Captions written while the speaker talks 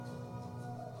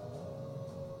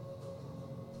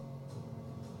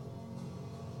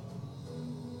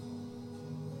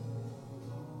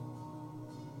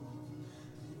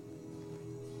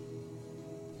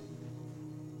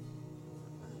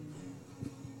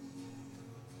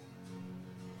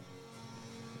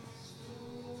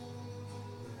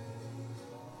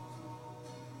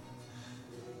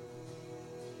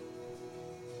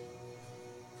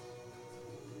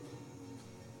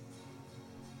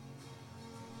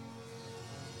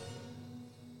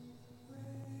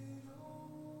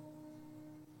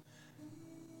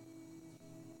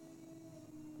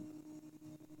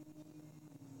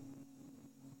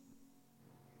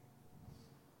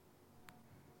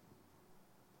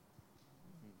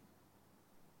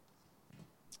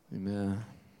Amen.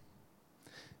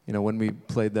 You know, when we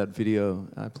played that video,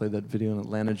 I played that video in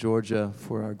Atlanta, Georgia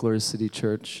for our Glory City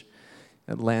Church,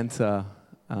 Atlanta.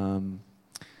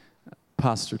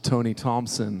 Pastor Tony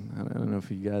Thompson, I don't know if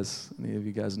any of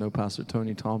you guys know Pastor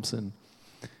Tony Thompson.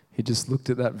 He just looked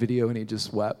at that video and he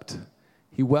just wept.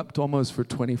 He wept almost for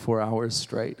 24 hours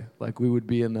straight. Like we would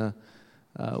be in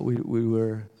we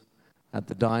were at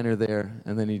the diner there,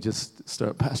 and then he just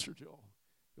started, Pastor Joel.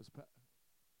 Goes,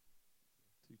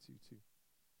 two.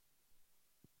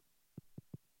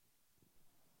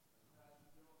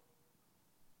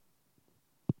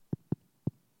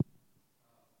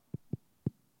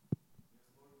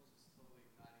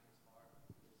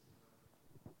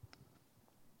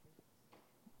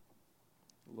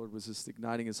 The Lord was just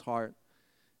igniting his heart,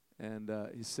 and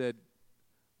he said,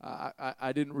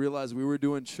 I didn't realize we were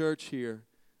doing church here,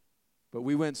 but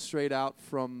we went straight out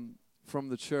from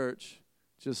the church,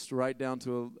 just right down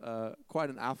to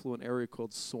quite an affluent area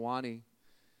called Sewanee,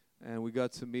 and we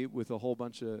got to meet with a whole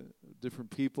bunch of different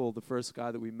people. The first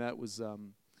guy that we met was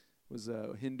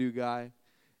a Hindu guy,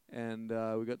 and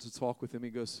we got to talk with him. He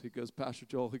goes, Pastor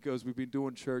Joel, we've been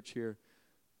doing church here,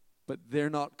 but they're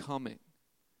not coming.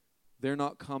 They're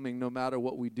not coming no matter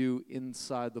what we do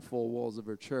inside the four walls of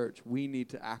our church. We need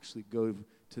to actually go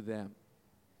to them.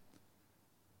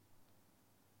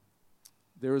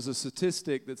 There is a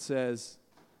statistic that says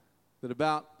that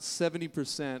about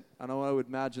 70%, I would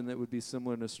imagine that would be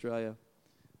similar in Australia,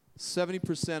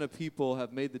 70% of people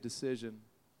have made the decision.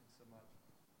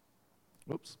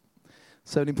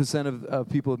 70% of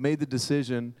people have made the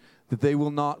decision that they will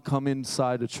not come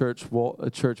inside a church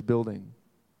building.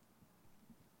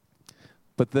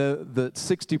 But the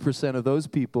 60% of those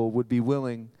people would be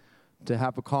willing to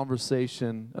have a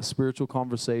conversation, a spiritual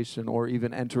conversation, or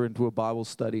even enter into a Bible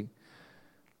study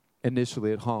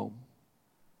initially at home.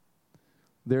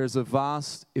 There's a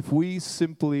vast, if we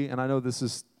simply, and I know this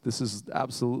is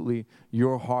absolutely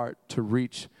your heart to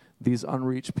reach these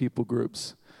unreached people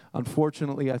groups.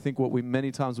 Unfortunately, I think what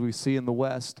many times we see in the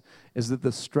West is that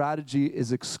the strategy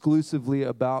is exclusively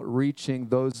about reaching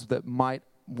those that might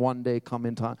one day come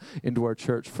into our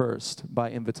church first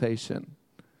by invitation.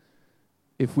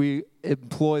 If we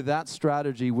employ that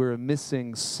strategy, we're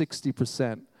missing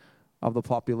 60% of the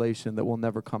population that will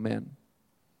never come in.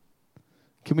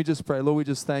 Can we just pray? Lord, we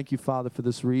just thank you, Father, for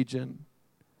this region.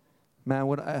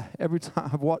 Man, every time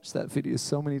I've watched that video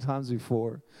so many times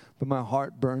before, but my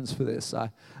heart burns for this.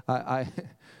 I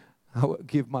would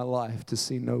give my life to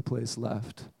see no place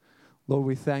left. Lord,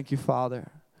 we thank you,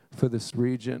 Father, for this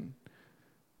region,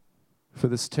 for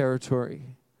this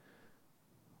territory.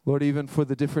 Lord, even for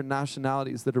the different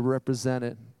nationalities that are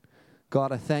represented.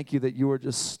 God, I thank you that you are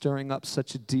just stirring up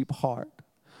such a deep heart.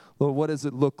 Lord, what does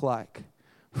it look like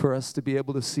for us to be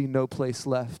able to see no place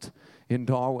left in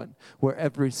Darwin, where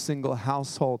every single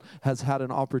household has had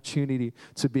an opportunity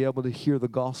to be able to hear the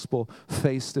gospel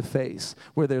face to face,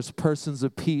 where there's persons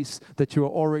of peace that you're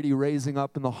already raising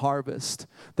up in the harvest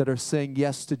that are saying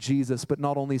yes to Jesus, but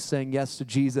not only saying yes to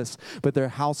Jesus, but their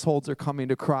households are coming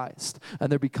to Christ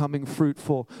and they're becoming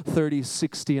fruitful 30,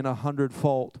 60, and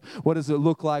 100-fold. What does it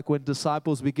look like when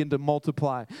disciples begin to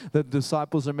multiply? The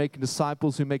disciples are making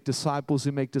disciples who make disciples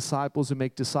who make disciples who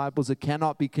make disciples. It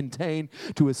cannot be contained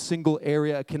to a single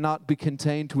area. It cannot be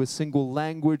contained to a single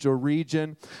language or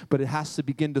region, but it has to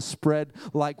begin to spread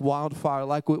like wildfire,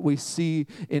 like what we see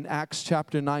in Acts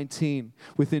chapter 19.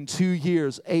 Within 2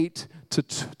 years, 8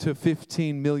 to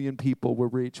 15 million people were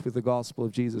reached with the gospel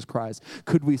of Jesus Christ.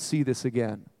 Could we see this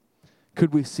again?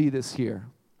 Could we see this here?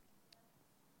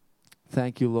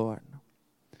 Thank you, Lord.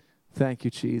 Thank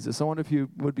you, Jesus. I wonder if you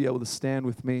would be able to stand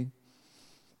with me.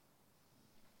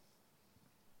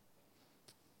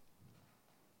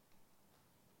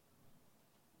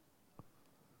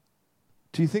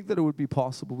 Do you think that it would be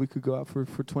possible we could go out for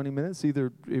 20 minutes,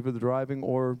 either driving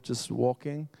or just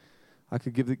walking? I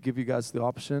could give you guys the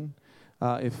option.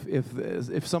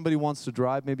 If somebody wants to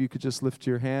drive, maybe you could just lift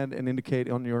your hand and indicate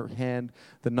on your hand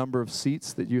the number of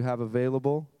seats that you have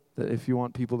available, that if you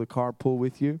want people to carpool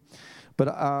with you.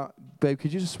 But, babe,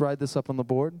 could you just write this up on the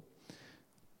board?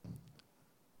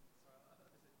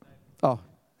 Oh,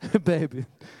 baby.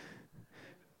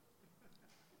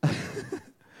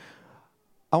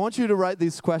 I want you to write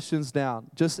these questions down,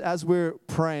 just as we're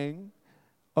praying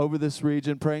over this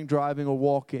region, praying, driving, or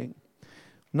walking.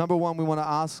 Number one, we want to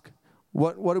ask,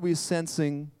 what are we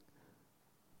sensing?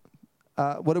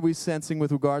 What are we sensing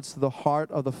with regards to the heart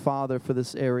of the Father for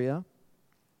this area?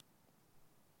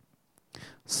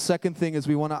 Second thing is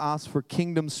we want to ask for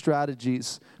kingdom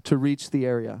strategies to reach the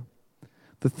area.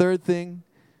 The third thing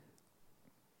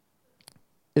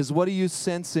is what are you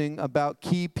sensing about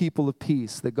key people of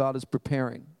peace that God is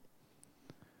preparing?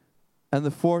 And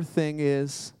the fourth thing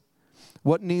is,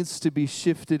 what needs to be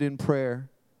shifted in prayer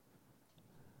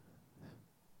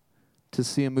to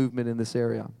see a movement in this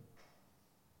area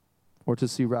or to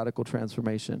see radical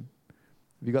transformation?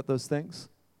 Have you got those things?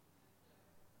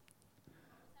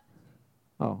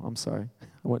 Oh, I'm sorry.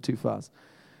 I went too fast.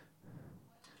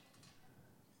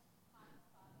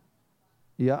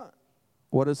 Yeah.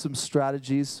 What are some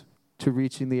strategies to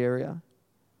reaching the area?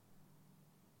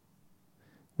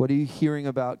 What are you hearing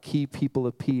about key people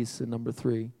of peace in number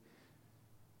 3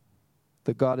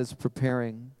 that God is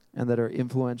preparing and that are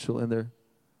influential in their...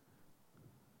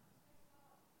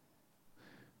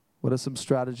 What are some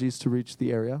strategies to reach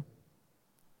the area?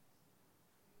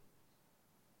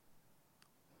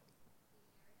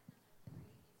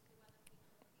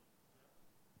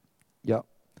 Yeah.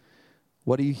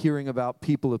 What are you hearing about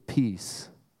people of peace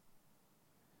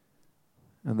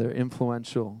and they're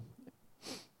influential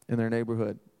in their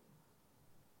neighborhood?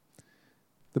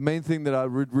 The main thing that I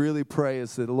would really pray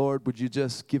is that, Lord, would you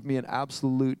just give me an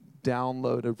absolute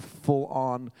download, a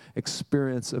full-on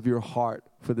experience of your heart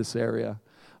for this area.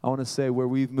 I want to say where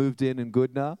we've moved in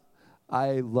Goodna,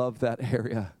 I love that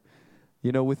area.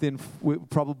 You know,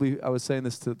 I was saying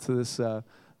this to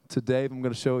Dave. I'm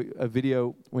going to show a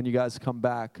video when you guys come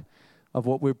back of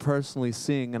what we're personally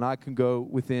seeing, and I can go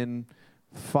within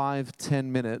 5-10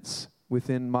 minutes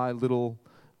within my little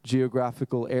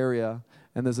geographical area,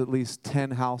 and there's at least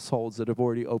 10 households that have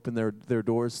already opened their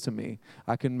doors to me.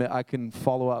 I can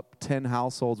follow up 10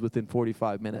 households within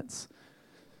 45 minutes.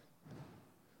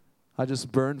 I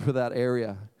just burned for that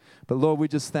area. But Lord, we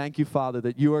just thank you, Father,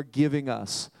 that you are giving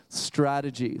us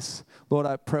strategies. Lord,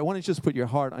 I pray, why don't you just put your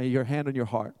hand on your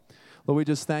heart. Lord, we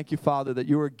just thank you, Father, that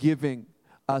you are giving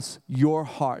us your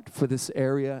heart for this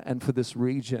area and for this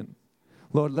region.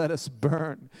 Lord, let us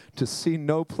burn to see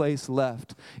no place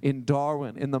left in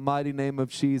Darwin in the mighty name of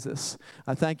Jesus.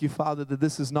 I thank you, Father, that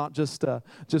this is not just a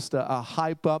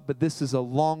hype up, but this is a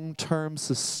long-term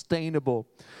sustainable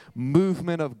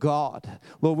movement of God.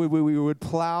 Lord, we would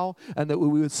plow and that we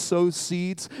would sow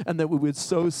seeds and that we would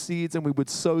sow seeds and we would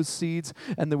sow seeds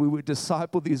and that we would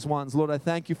disciple these ones. Lord, I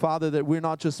thank you, Father, that we're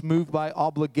not just moved by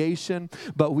obligation,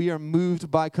 but we are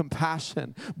moved by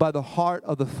compassion, by the heart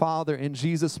of the Father in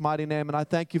Jesus' mighty name. And I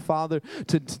thank you, Father,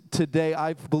 today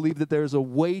I believe that there's a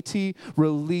weighty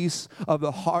release of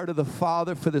the heart of the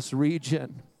Father for this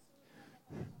region.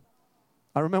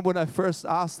 I remember when I first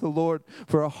asked the Lord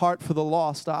for a heart for the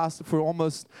lost. I asked for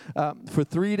almost for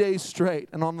 3 days straight.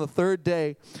 And on the third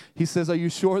day, he says, are you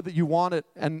sure that you want it?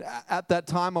 And at that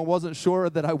time, I wasn't sure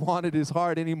that I wanted his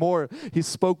heart anymore. He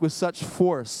spoke with such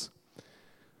force.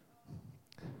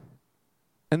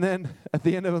 And then at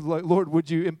the end of it, like, Lord, would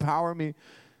you empower me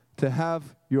to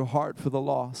have your heart for the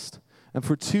lost? And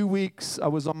for 2 weeks, I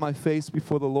was on my face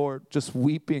before the Lord, just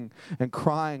weeping and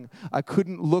crying. I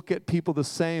couldn't look at people the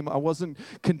same. I wasn't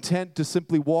content to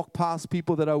simply walk past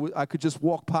people that I could just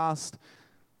walk past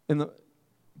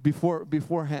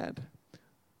beforehand.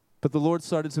 But the Lord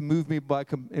started to move me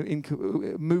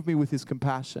with his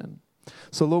compassion.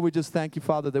 So, Lord, we just thank you,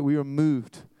 Father, that we are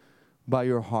moved by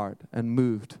your heart and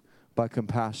moved by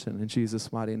compassion in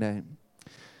Jesus' mighty name.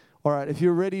 All right, if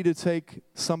you're ready to take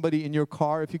somebody in your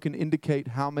car, if you can indicate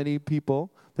how many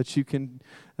people that you can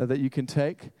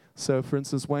take. So, for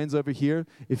instance, Wayne's over here.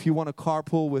 If you want to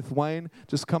carpool with Wayne,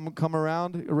 just come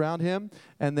around him,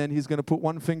 and then he's going to put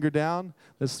one finger down.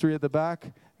 There's 3 at the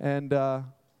back, and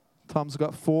Tom's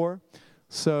got 4.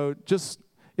 So,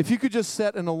 if you could just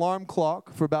set an alarm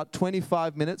clock for about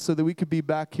 25 minutes, so that we could be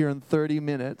back here in 30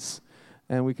 minutes,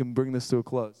 and we can bring this to a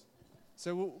close.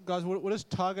 So, guys, we'll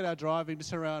just target our driving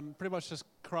just around pretty much just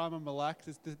Crime and Malak,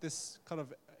 this kind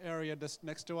of area just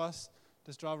next to us.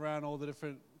 Just drive around all the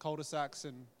different cul-de-sacs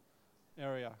and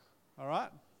area. All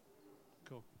right?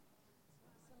 Cool.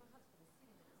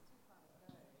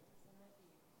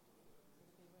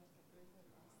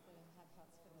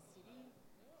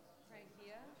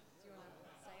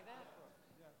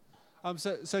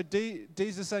 So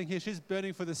Dee's just saying here she's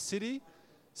burning for the city.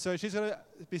 So she's going to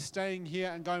be staying here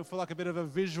and going for like a bit of a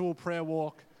visual prayer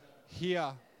walk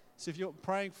here. So if you're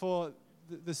praying for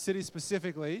the city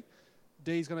specifically,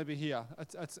 Dee's going to be here.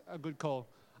 That's a good call.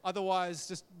 Otherwise,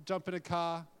 just jump in a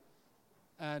car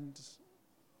and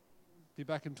be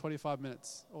back in 25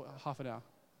 minutes or half an hour.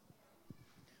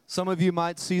 Some of you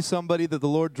might see somebody that the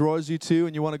Lord draws you to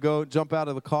and you want to go jump out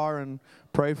of the car and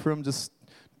pray for him. Just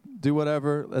do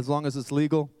whatever, as long as it's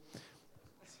legal.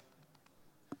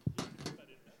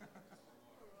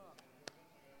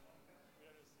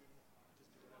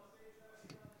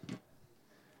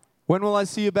 When will I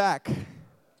see you back?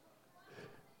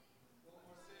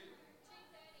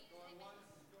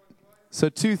 So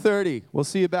 2:30. We'll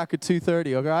see you back at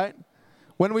 2:30, all right?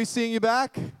 When are we seeing you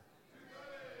back?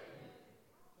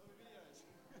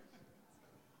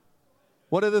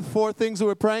 What are the 4 things that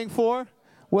we're praying for?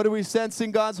 What are we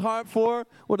sensing God's heart for?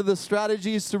 What are the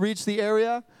strategies to reach the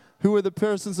area? Who are the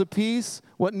persons of peace?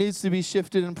 What needs to be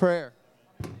shifted in prayer?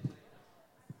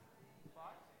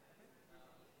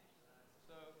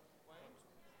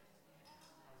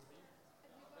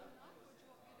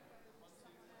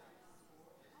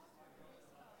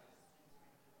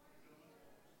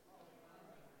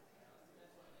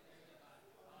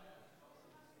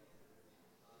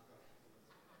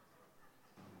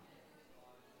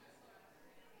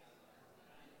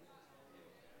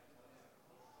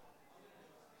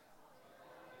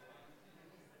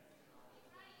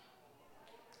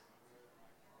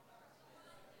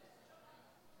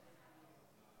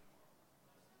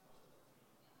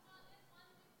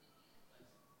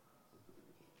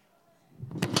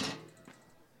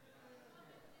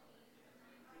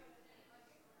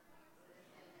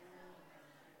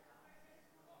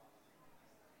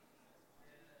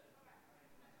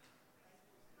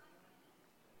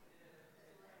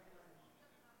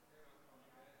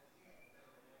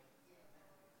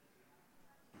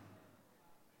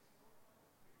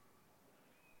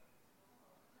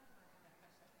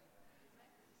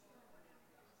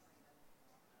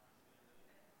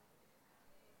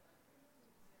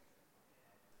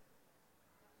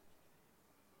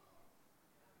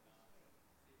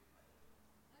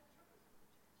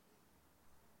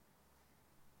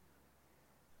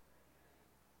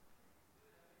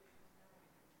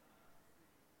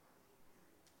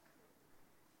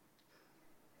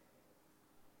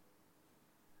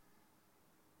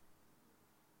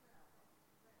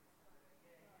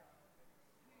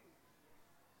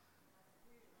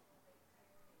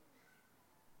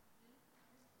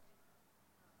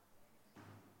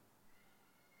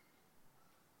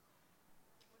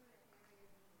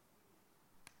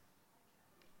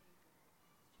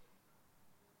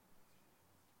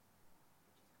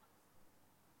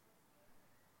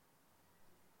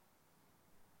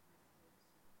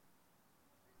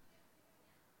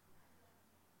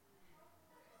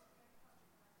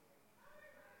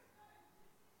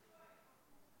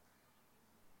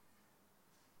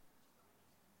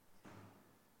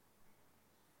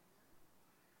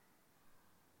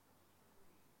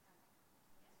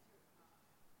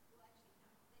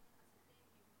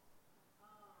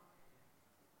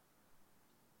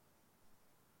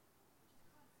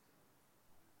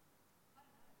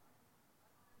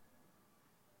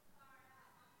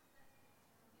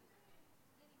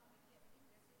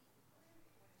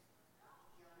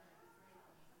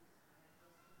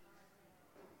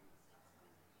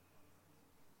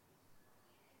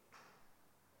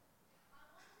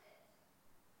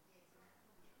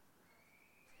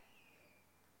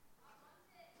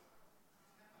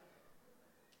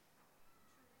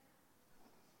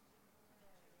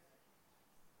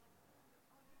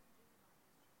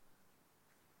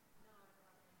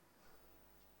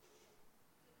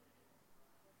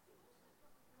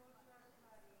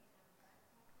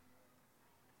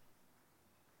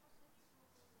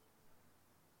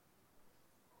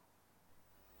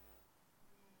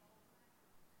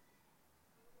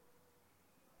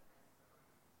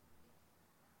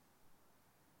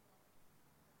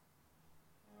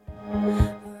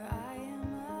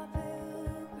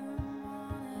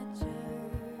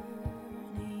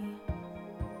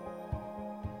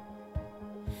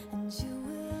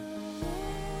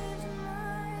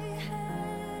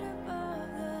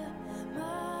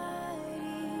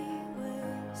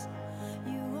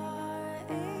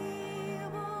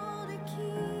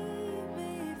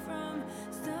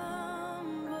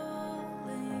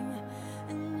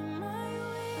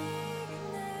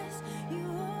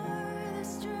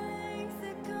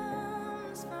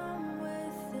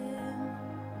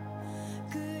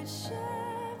 Good